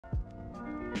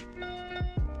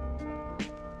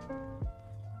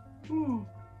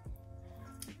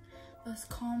Let's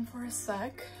calm for a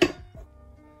sec.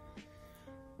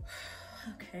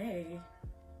 Okay.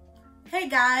 Hey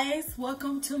guys,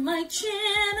 welcome to my channel.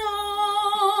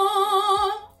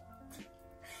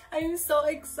 I am so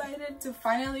excited to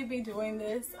finally be doing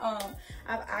this. I've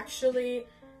actually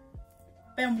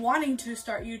been wanting to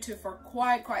start YouTube for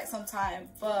quite some time,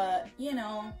 but you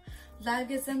know, life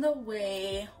gets in the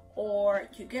way, or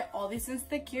you get all these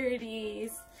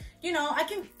insecurities. You know, I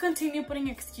can continue putting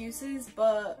excuses,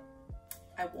 but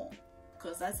I won't,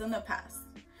 because that's in the past.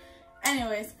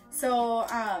 Anyways, so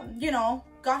you know,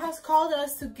 God has called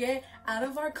us to get out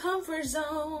of our comfort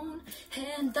zone,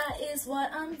 and that is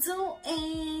what I'm doing.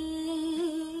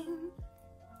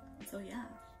 So yeah.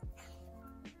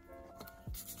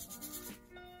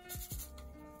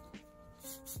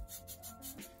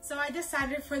 So I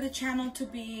decided for the channel to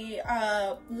be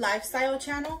a lifestyle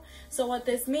channel. So what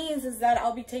this means is that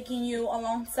I'll be taking you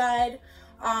alongside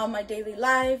my daily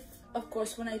life. Of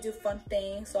course, when I do fun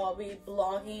things, so I'll be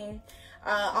blogging.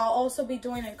 I'll also be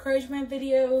doing encouragement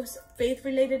videos,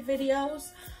 faith-related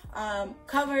videos,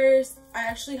 covers. I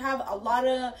actually have a lot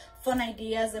of fun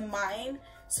ideas in mind.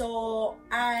 So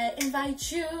I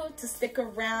invite you to stick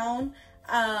around.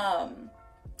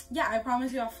 Yeah, I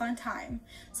promise you a fun time.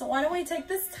 So why don't we take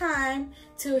this time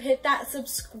to hit that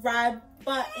subscribe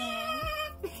button.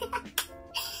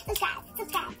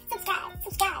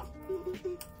 subscribe.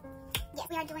 Yes,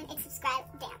 we are doing a subscribe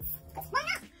dance. Because why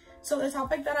not? So the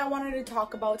topic that I wanted to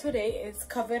talk about today is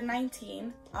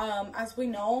COVID-19. As we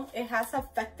know, it has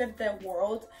affected the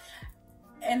world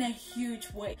in a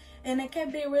huge way. And it can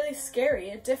be really scary.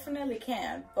 It definitely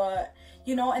can. But,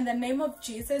 you know, in the name of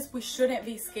Jesus, we shouldn't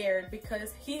be scared,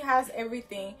 because he has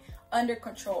everything under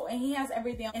control and he has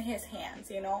everything in his hands,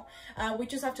 you know. We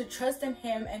just have to trust in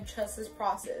him and trust his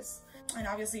process, and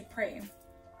obviously pray.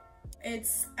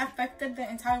 It's affected the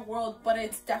entire world, but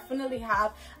it's definitely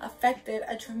have affected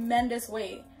a tremendous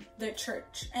way the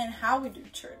church and how we do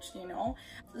church, you know.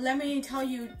 Let me tell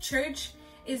you, church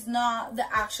is not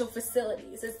the actual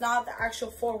facilities. It's not the actual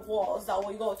four walls that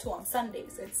we go to on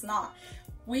Sundays. It's not.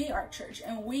 We are church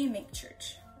and we make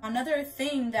church. Another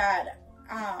thing that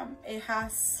it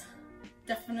has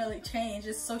definitely changed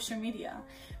is social media.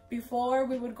 Before,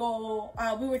 we would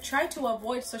try to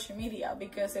avoid social media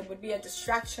because it would be a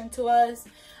distraction to us,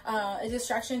 a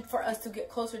distraction for us to get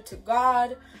closer to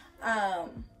God.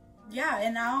 Yeah,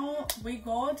 and now we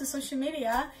go to social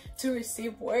media to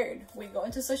receive word. We go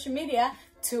into social media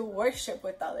to worship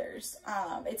with others.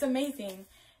 It's amazing.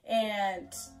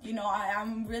 And you know,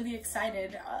 I'm really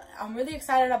excited. I'm really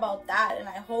excited about that, and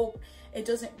I hope it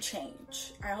doesn't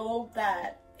change. I hope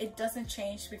that it doesn't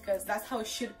change, because that's how it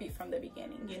should be from the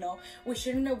beginning. You know, we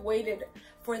shouldn't have waited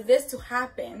for this to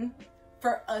happen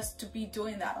for us to be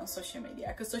doing that on social media,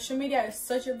 because social media is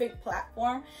such a big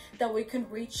platform that we can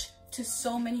reach to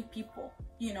so many people,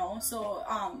 you know. So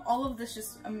all of this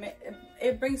just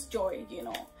it brings joy, you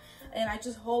know, and I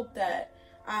just hope that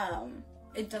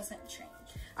it doesn't change.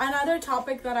 Another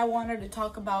topic that I wanted to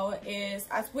talk about is,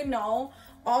 as we know,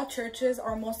 all churches,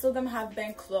 or most of them, have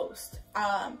been closed.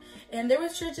 And there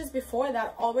was churches before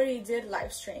that already did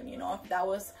live stream, you know, if that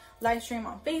was live stream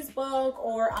on Facebook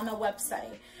or on a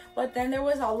website. But then there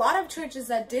was a lot of churches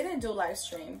that didn't do live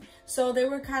stream. So they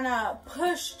were kind of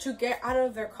pushed to get out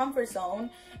of their comfort zone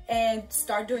and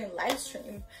start doing live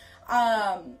stream.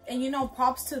 And you know,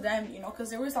 props to them, you know, because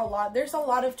there's a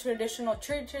lot of traditional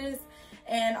churches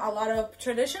and a lot of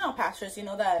traditional pastors, you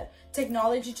know, that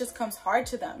technology just comes hard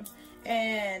to them.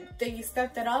 And they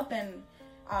stepped it up and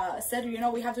said, you know,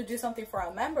 we have to do something for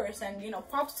our members, and you know,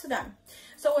 props to them.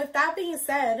 So with that being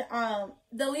said,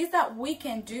 the least that we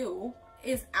can do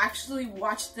is actually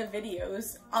watch the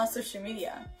videos on social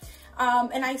media.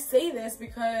 And I say this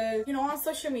because, you know, on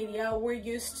social media, we're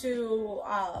used to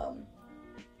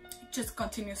just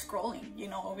continue scrolling. You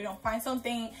know, if we don't find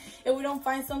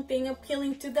something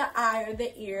appealing to the eye or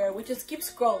the ear, we just keep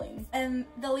scrolling. And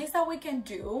the least that we can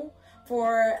do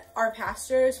for our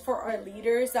pastors, for our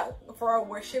leaders, for our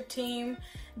worship team,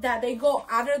 that they go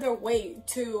out of their way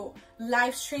to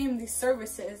live stream these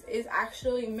services, is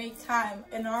actually make time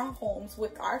in our homes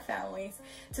with our families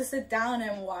to sit down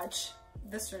and watch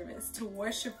the service, to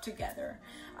worship together,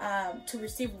 to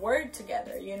receive word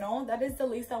together. You know, that is the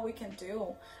least that we can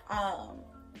do.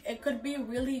 It could be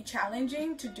really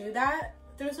challenging to do that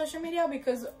through social media,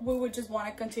 because we would just want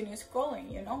to continue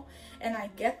scrolling, you know, and I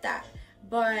get that.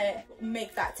 But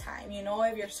make that time, you know.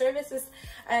 If your service is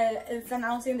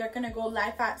announcing they're gonna go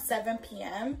live at 7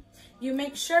 p.m, you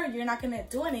make sure you're not gonna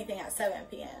do anything at 7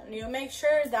 p.m. You make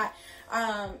sure that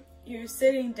you're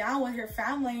sitting down with your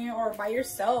family or by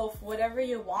yourself, whatever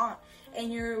you want,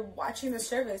 and you're watching the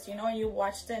service, you know, and you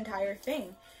watch the entire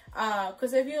thing.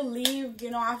 Because if you leave,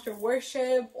 you know, after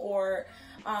worship, or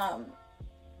I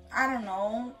don't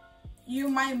know, you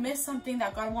might miss something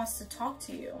that God wants to talk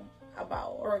to you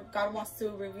about, or God wants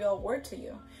to reveal a word to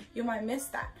you. You might miss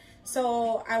that.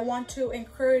 So I want to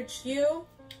encourage you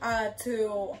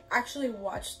to actually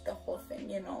watch the whole thing,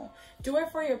 you know. Do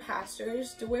it for your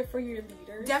pastors, do it for your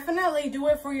leaders. Definitely do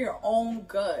it for your own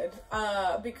good,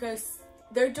 because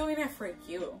they're doing it for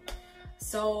you.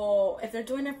 So if they're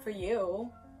doing it for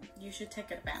you, you should take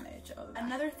advantage of that.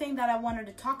 Another thing that I wanted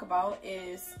to talk about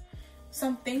is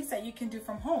some things that you can do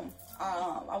from home.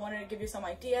 I wanted to give you some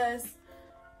ideas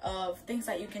of things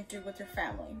that you can do with your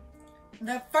family.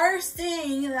 The first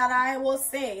thing that I will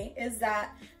say is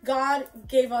that God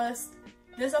gave us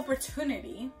this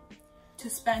opportunity to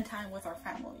spend time with our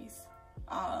families.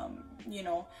 You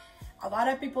know, a lot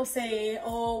of people say,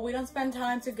 oh, we don't spend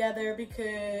time together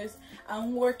because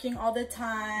I'm working all the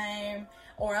time,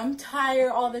 or I'm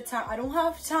tired all the time, I don't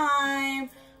have time,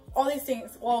 all these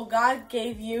things. Well, God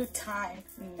gave you time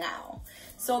now.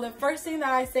 So the first thing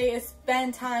that I say is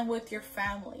spend time with your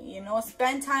family, you know,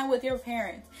 spend time with your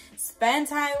parents, spend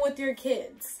time with your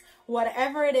kids,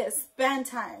 whatever it is, spend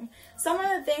time. Some of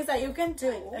the things that you can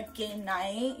do, like game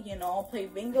night, you know, play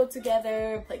bingo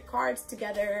together, play cards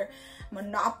together,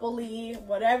 Monopoly,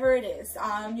 whatever it is.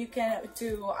 You can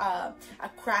do a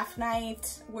craft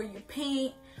night where you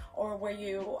paint, or where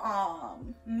you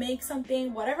make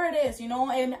something, whatever it is, you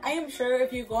know. And I am sure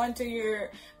if you go into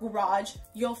your garage,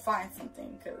 you'll find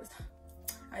something, because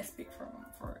I speak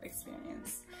for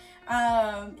experience.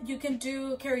 You can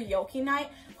do karaoke night.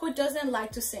 Who doesn't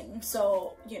like to sing?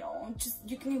 So, you know, just,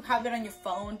 you can have it on your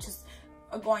phone, just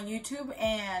go on YouTube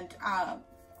and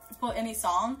put any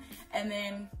song, and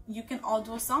then you can all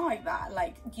do a song like that.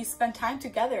 Like, you spend time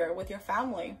together with your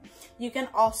family. You can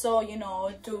also, you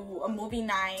know, do a movie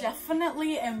night.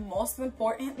 Definitely, and most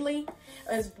importantly,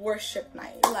 is worship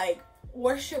night. Like,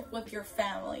 worship with your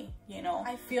family, you know.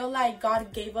 I feel like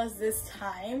God gave us this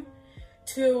time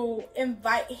to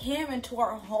invite him into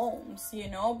our homes, you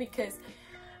know, because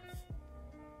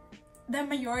the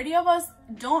majority of us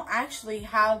don't actually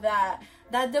have that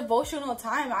devotional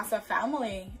time as a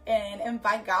family and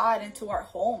invite God into our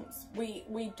homes.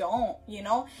 We don't, you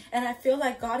know. And I feel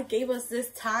like God gave us this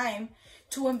time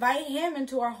to invite him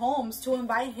into our homes, to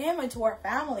invite him into our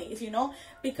families, you know,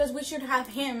 because we should have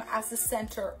him as the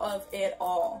center of it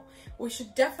all. We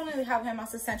should definitely have him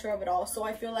as the center of it all. So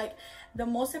I feel like the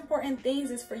most important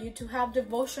things is for you to have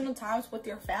devotional times with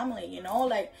your family, you know.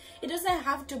 Like, it doesn't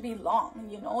have to be long,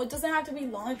 you know. It doesn't have to be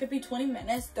long. It could be 20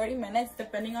 minutes, 30 minutes,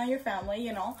 depending on your family,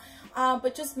 you know.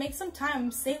 But just make some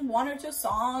time, sing 1 or 2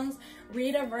 songs,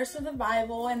 read a verse of the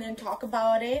Bible, and then talk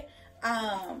about it.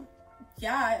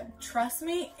 Yeah, trust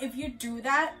me, if you do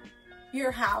that,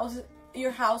 your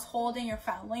household and your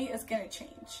family is gonna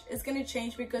change. It's gonna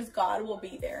change because God will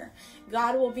be there.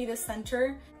 God will be the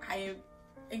center. I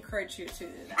encourage you to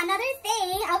do that. Another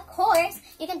thing, of course,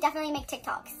 you can definitely make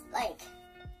TikToks. Like,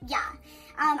 yeah.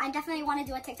 I definitely want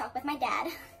to do a TikTok with my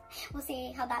dad. We'll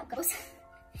see how that goes.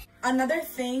 Another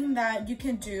thing that you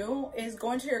can do is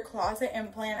go into your closet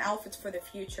and plan outfits for the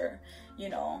future. You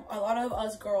know, a lot of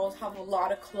us girls have a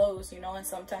lot of clothes, you know, and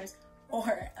sometimes,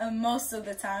 or most of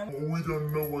the time, we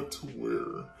don't know what to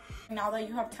wear. Now that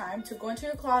you have time to go into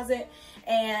your closet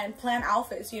and plan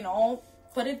outfits, you know,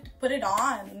 put it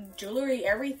on, jewelry,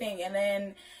 everything, and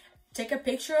then take a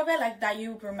picture of it like that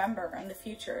you remember in the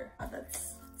future.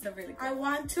 That's a really good. I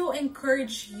want to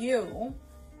encourage you,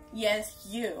 yes,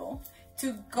 you,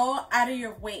 to go out of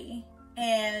your way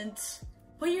and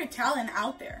put your talent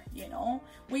out there, you know.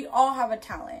 We all have a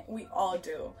talent, we all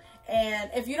do. And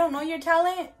if you don't know your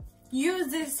talent, use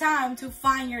this time to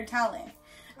find your talent.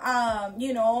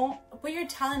 You know, put your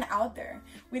talent out there.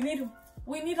 We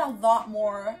need a lot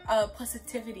more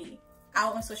positivity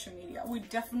out on social media. We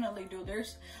definitely do.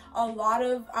 There's a lot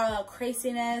of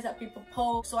craziness that people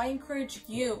post. So I encourage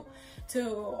you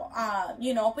to,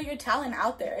 you know, put your talent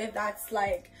out there. If that's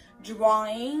like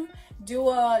drawing, do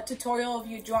a tutorial of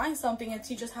you drawing something and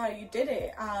teach us how you did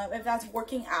it. If that's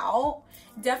working out,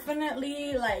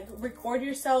 definitely like record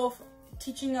yourself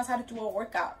teaching us how to do a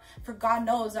workout. For God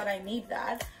knows that I need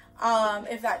that.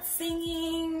 If that's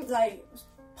singing, like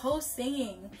post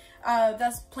singing.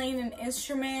 That's playing an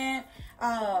instrument.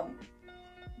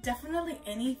 Definitely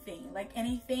anything, like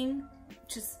anything,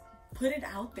 just put it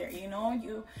out there, you know.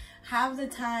 You have the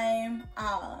time.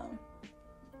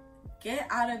 Get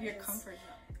out of your comfort zone.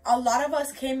 A lot of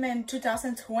us came in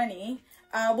 2020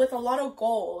 with a lot of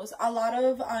goals, a lot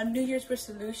of New Year's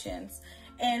resolutions,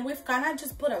 and we've kind of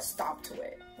just put a stop to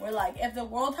it. We're like, if the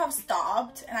world have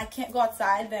stopped and I can't go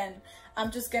outside, then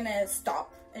I'm just gonna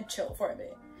stop and chill for a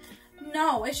bit.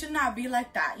 No, it should not be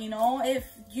like that, you know? If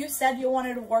you said you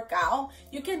wanted to work out,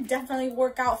 you can definitely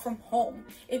work out from home.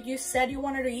 If you said you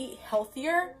wanted to eat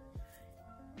healthier,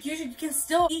 you can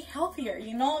still eat healthier,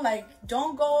 you know? Like,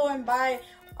 don't go and buy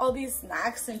all these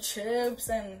snacks and chips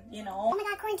and, you know. Oh my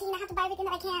god, quarantine, I have to buy everything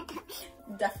that I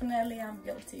can. Definitely, I'm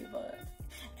guilty, but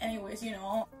anyways, you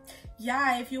know,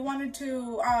 yeah, if you wanted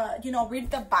to, you know,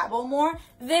 read the Bible more,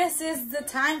 this is the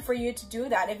time for you to do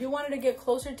that. If you wanted to get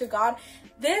closer to God,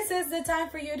 this is the time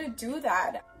for you to do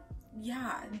that.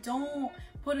 Yeah, don't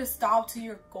put a stop to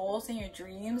your goals and your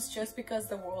dreams just because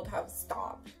the world has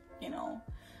stopped, you know.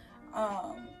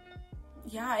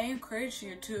 Yeah, I encourage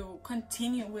you to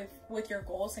continue with your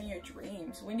goals and your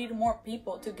dreams. We need more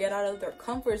people to get out of their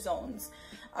comfort zones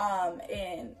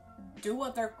and do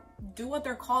what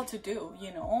they're called to do,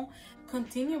 you know.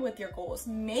 Continue with your goals,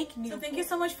 make new goals. Thank you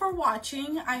so much for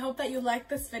watching. I hope that you liked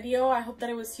this video. I hope that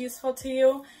it was useful to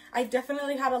you. I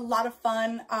definitely had a lot of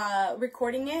fun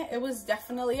recording it. It was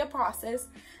definitely a process.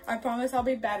 I promise I'll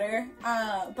be better,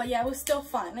 but yeah, it was still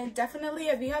fun. And definitely,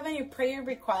 if you have any prayer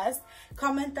requests,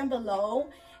 comment them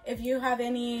below. If you have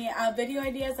any video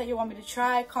ideas that you want me to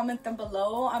try, comment them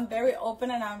below. I'm very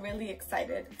open and I'm really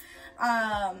excited.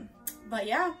 But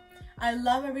yeah, I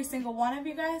love every single one of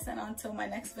you guys, and until my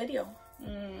next video,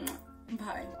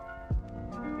 bye.